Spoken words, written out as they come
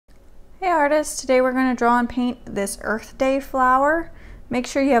Hey artists, today we're going to draw and paint this Earth Day flower. Make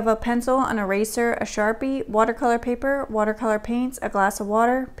sure you have a pencil, an eraser, a Sharpie, watercolor paper, watercolor paints, a glass of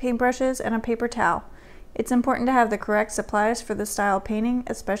water, paintbrushes, and a paper towel. It's important to have the correct supplies for this style of painting,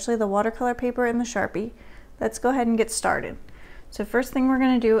 especially the watercolor paper and the Sharpie. Let's go ahead and get started. So first thing we're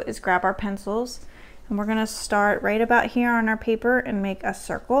going to do is grab our pencils, and we're going to start right about here on our paper and make a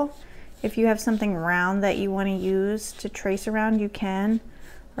circle. If you have something round that you want to use to trace around, you can.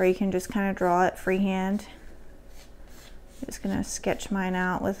 Or you can just kind of draw it freehand. I'm just going to sketch mine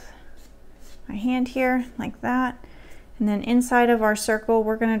out with my hand here, like that. And then inside of our circle,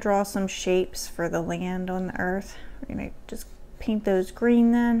 we're going to draw some shapes for the land on the earth. We're going to just paint those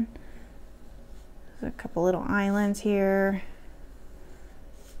green then. There's a couple little islands here.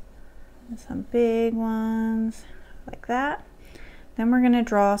 And some big ones, like that. Then we're going to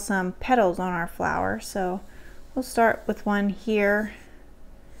draw some petals on our flower. So we'll start with one here.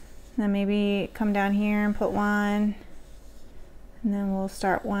 And then maybe come down here and put one, and then we'll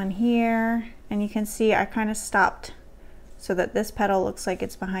start one here. And you can see I kind of stopped so that this petal looks like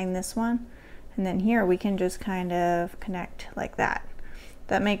it's behind this one, and then here we can just kind of connect like that.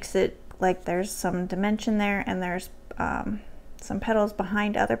 That makes it like there's some dimension there, and there's some petals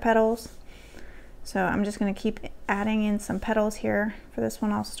behind other petals. So I'm just going to keep adding in some petals here. For this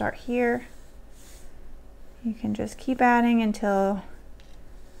one I'll start here. You can just keep adding until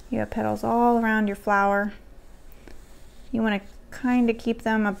you have petals all around your flower. You want to kind of keep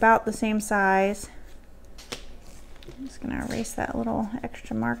them about the same size. I'm just going to erase that little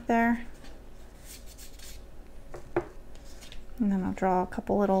extra mark there. And then I'll draw a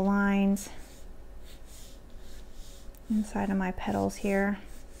couple little lines inside of my petals here,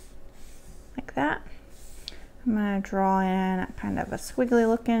 like that. I'm going to draw in kind of a squiggly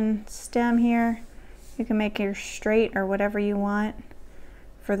looking stem here. You can make yours straight or whatever you want.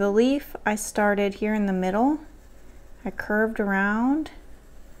 For the leaf, I started here in the middle. I curved around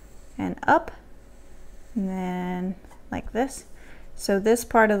and up, and then like this. So this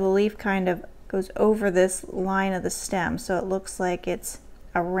part of the leaf kind of goes over this line of the stem, so it looks like it's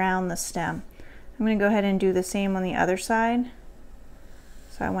around the stem. I'm going to go ahead and do the same on the other side.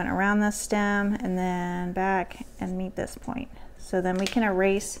 So I went around the stem and then back and meet this point. So then we can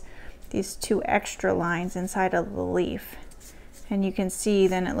erase these two extra lines inside of the leaf. And you can see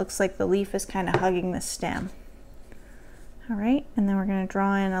then it looks like the leaf is kind of hugging the stem. All right, and then we're going to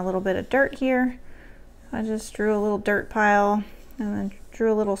draw in a little bit of dirt here. I just drew a little dirt pile and then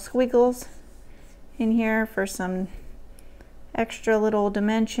drew a little squiggles in here for some extra little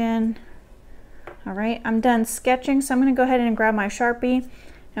dimension. All right, I'm done sketching, so I'm going to go ahead and grab my Sharpie,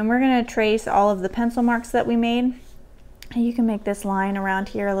 and we're going to trace all of the pencil marks that we made. And you can make this line around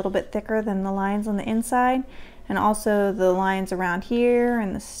here a little bit thicker than the lines on the inside. And also the lines around here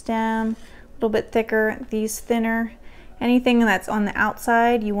and the stem, a little bit thicker, these thinner. Anything that's on the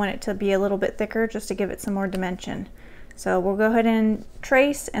outside, you want it to be a little bit thicker just to give it some more dimension. So we'll go ahead and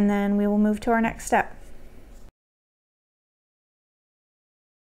trace, and then we will move to our next step.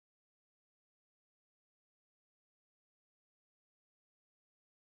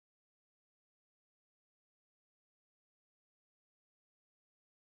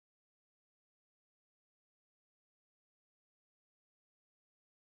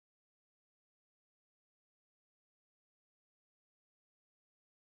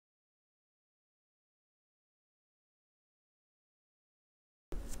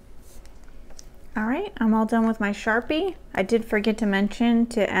 All right, I'm all done with my Sharpie. I did forget to mention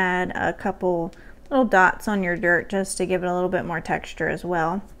to add a couple little dots on your dirt just to give it a little bit more texture as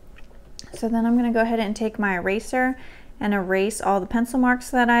well. So then I'm going to go ahead and take my eraser and erase all the pencil marks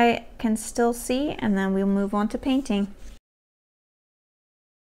that I can still see, and then we'll move on to painting.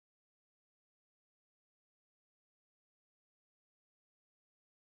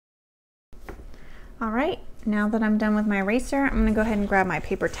 All right, now that I'm done with my eraser, I'm gonna go ahead and grab my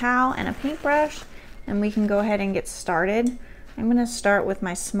paper towel and a paintbrush, and we can go ahead and get started. I'm gonna start with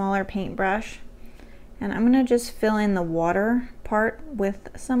my smaller paintbrush, and I'm gonna just fill in the water part with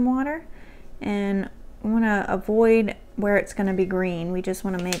some water, and I wanna avoid where it's gonna be green. We just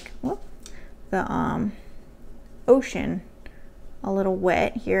wanna make the ocean a little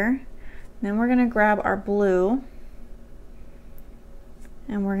wet here. Then we're gonna grab our blue,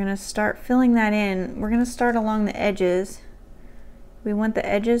 and we're going to start filling that in. We're going to start along the edges. We want the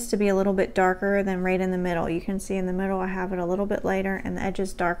edges to be a little bit darker than right in the middle. You can see in the middle I have it a little bit lighter and the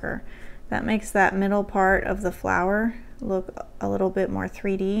edges darker. That makes that middle part of the flower look a little bit more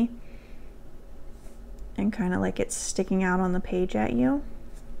 3D and kind of like it's sticking out on the page at you.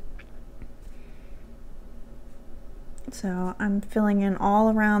 So I'm filling in all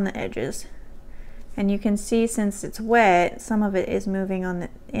around the edges. And you can see, since it's wet, some of it is moving on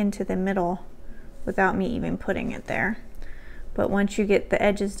into the middle without me even putting it there. But once you get the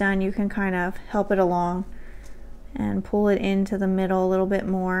edges done, you can kind of help it along and pull it into the middle a little bit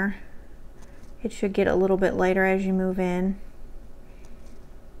more. It should get a little bit lighter as you move in.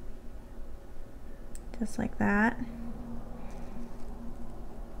 Just like that.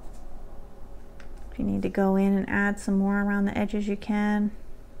 If you need to go in and add some more around the edges, you can.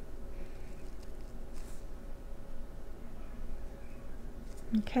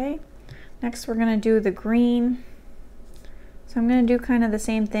 Okay, next we're going to do the green. So I'm going to do kind of the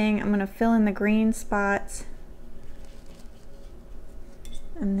same thing. I'm going to fill in the green spots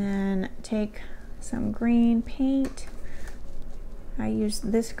and then take some green paint. I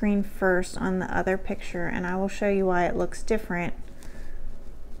used this green first on the other picture, and I will show you why it looks different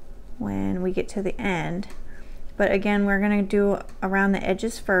when we get to the end. But again, we're going to do around the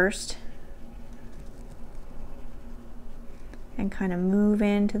edges first and kind of move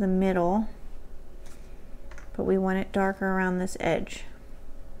into the middle, but we want it darker around this edge.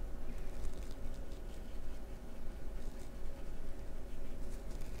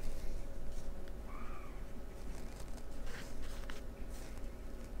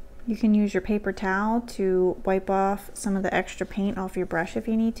 You can use your paper towel to wipe off some of the extra paint off your brush if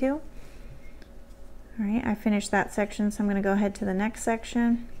you need to. All right, I finished that section, so I'm going to go ahead to the next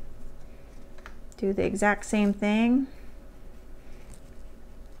section. Do the exact same thing.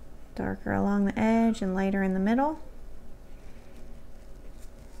 Darker along the edge and lighter in the middle.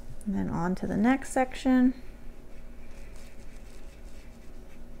 And then on to the next section.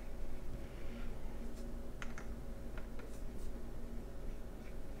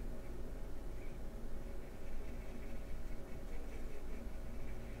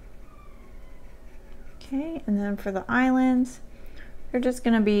 Okay, and then for the islands, they're just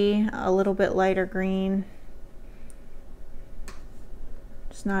going to be a little bit lighter green.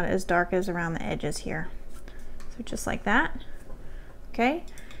 It's not as dark as around the edges here. So just like that. Okay,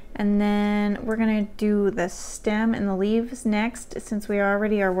 and then we're going to do the stem and the leaves next, since we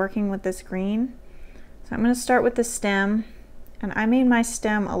already are working with this green. So I'm going to start with the stem, and I made my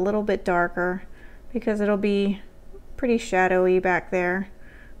stem a little bit darker because it'll be pretty shadowy back there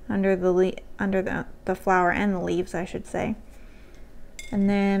under the flower and the leaves, I should say. And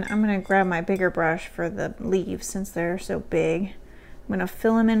then I'm going to grab my bigger brush for the leaves since they're so big. I'm going to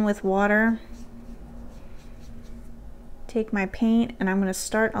fill them in with water. Take my paint, and I'm going to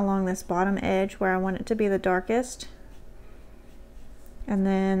start along this bottom edge where I want it to be the darkest. And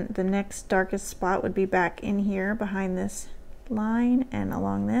then the next darkest spot would be back in here behind this line and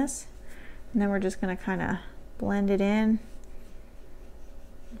along this. And then we're just going to kind of blend it in.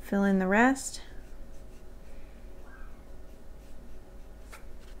 Fill in the rest.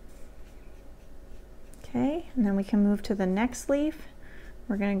 Okay, and then we can move to the next leaf.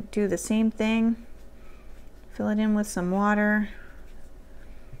 We're going to do the same thing. Fill it in with some water.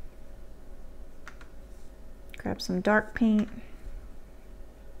 Grab some dark paint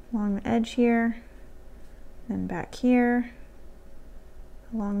along the edge here, then back here,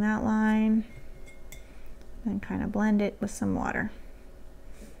 along that line, then kind of blend it with some water.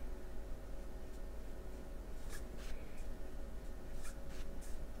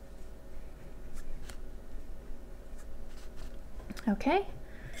 Okay,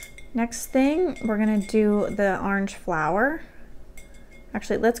 next thing, we're going to do the orange flower.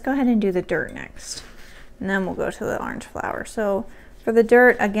 Actually, let's go ahead and do the dirt next, and then we'll go to the orange flower. So for the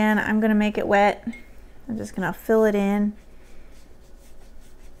dirt, again, I'm going to make it wet. I'm just going to fill it in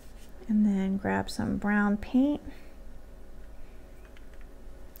and then grab some brown paint.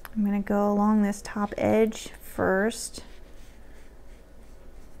 I'm going to go along this top edge first.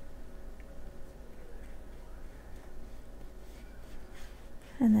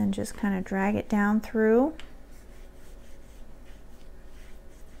 And then just kind of drag it down through.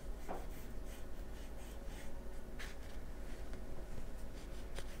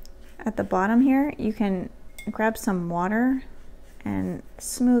 At the bottom here, you can grab some water and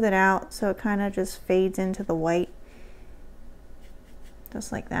smooth it out so it kind of just fades into the white.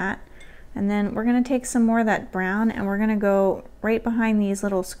 Just like that. And then we're going to take some more of that brown, and we're going to go right behind these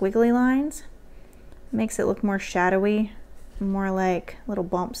little squiggly lines. It makes it look more shadowy, more like little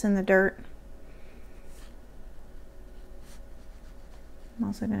bumps in the dirt. I'm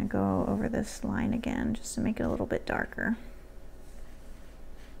also going to go over this line again just to make it a little bit darker.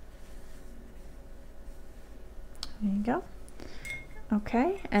 There you go.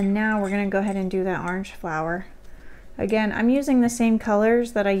 Okay, and now we're going to go ahead and do that orange flower. Again, I'm using the same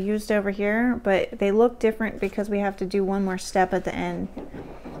colors that I used over here, but they look different because we have to do one more step at the end.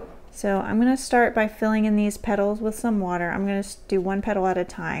 So I'm going to start by filling in these petals with some water. I'm going to do one petal at a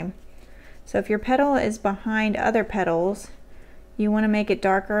time. So if your petal is behind other petals, you want to make it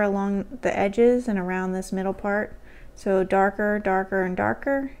darker along the edges and around this middle part. So darker, darker, and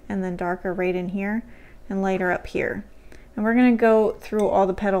darker, and then darker right in here, and lighter up here. And we're going to go through all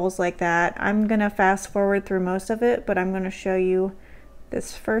the petals like that. I'm going to fast forward through most of it, but I'm going to show you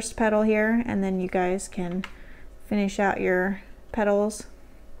this first petal here, and then you guys can finish out your petals.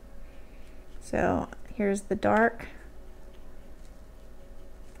 So here's the dark,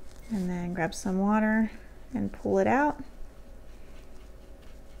 and then grab some water and pull it out.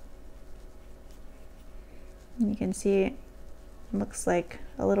 And you can see it looks like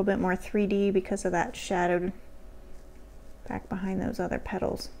a little bit more 3D because of that shadowed back behind those other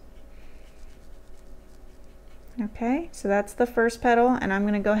petals. Okay, so that's the first petal, and I'm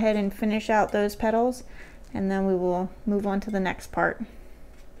going to go ahead and finish out those petals, and then we will move on to the next part.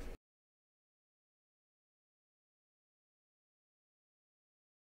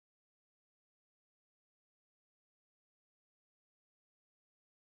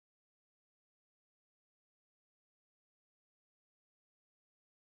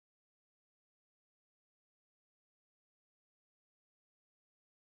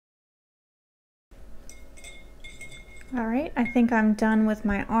 All right, I think I'm done with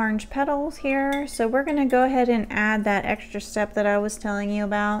my orange petals here. So we're gonna go ahead and add that extra step that I was telling you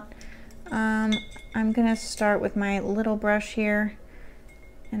about. I'm gonna start with my little brush here,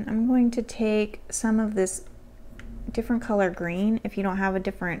 and I'm going to take some of this different color green. If you don't have a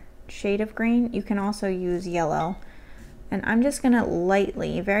different shade of green, you can also use yellow. And I'm just gonna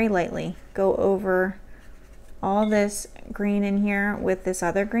lightly, very lightly, go over all this green in here with this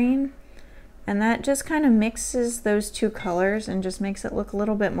other green. And that just kind of mixes those two colors and just makes it look a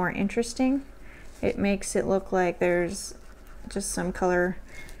little bit more interesting. It makes it look like there's just some color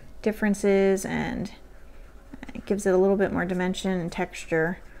differences, and it gives it a little bit more dimension and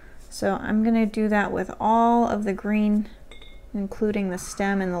texture. So I'm going to do that with all of the green, including the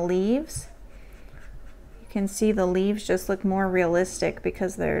stem and the leaves. You can see the leaves just look more realistic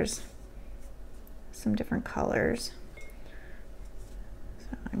because there's some different colors.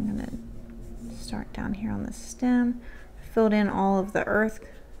 So I'm going to start down here on the stem. Filled in all of the earth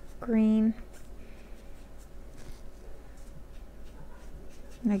green.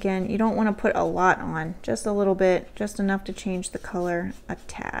 And again, you don't want to put a lot on, just a little bit, just enough to change the color a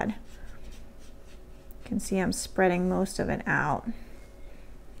tad. You can see I'm spreading most of it out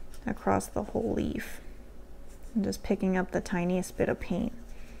across the whole leaf. I'm just picking up the tiniest bit of paint.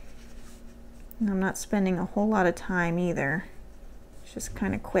 And I'm not spending a whole lot of time either. It's just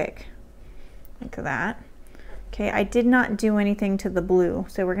kind of quick. Like that. Okay, I did not do anything to the blue,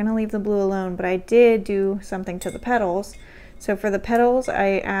 so we're gonna leave the blue alone, but I did do something to the petals. So for the petals,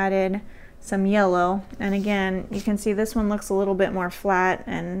 I added some yellow, and again, you can see this one looks a little bit more flat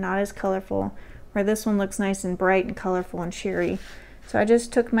and not as colorful, where this one looks nice and bright and colorful and cheery. So I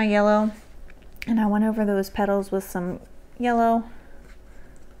just took my yellow and I went over those petals with some yellow.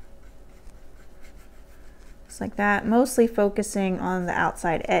 Just like that, mostly focusing on the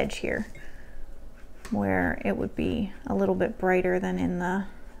outside edge here, where it would be a little bit brighter than in the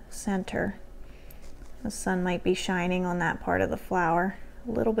center. The sun might be shining on that part of the flower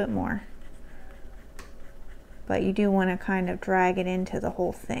a little bit more. But you do want to kind of drag it into the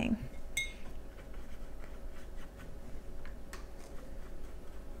whole thing.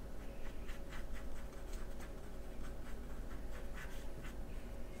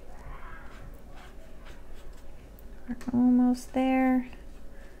 We're almost there.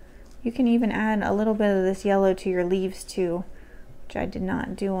 You can even add a little bit of this yellow to your leaves too, which I did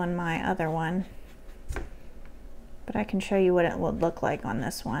not do on my other one. But I can show you what it would look like on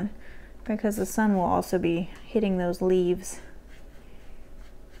this one, because the sun will also be hitting those leaves.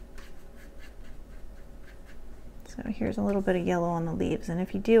 So here's a little bit of yellow on the leaves, and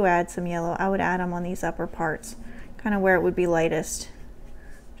if you do add some yellow, I would add them on these upper parts, kind of where it would be lightest,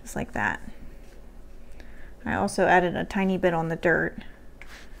 just like that. I also added a tiny bit on the dirt,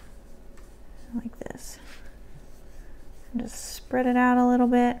 like this. And just spread it out a little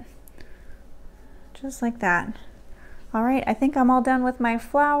bit, just like that. All right, I think I'm all done with my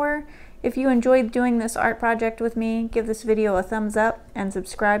flower. If you enjoyed doing this art project with me, give this video a thumbs up and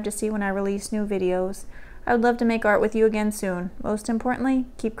subscribe to see when I release new videos. I would love to make art with you again soon. Most importantly,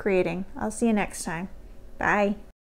 keep creating. I'll see you next time. Bye.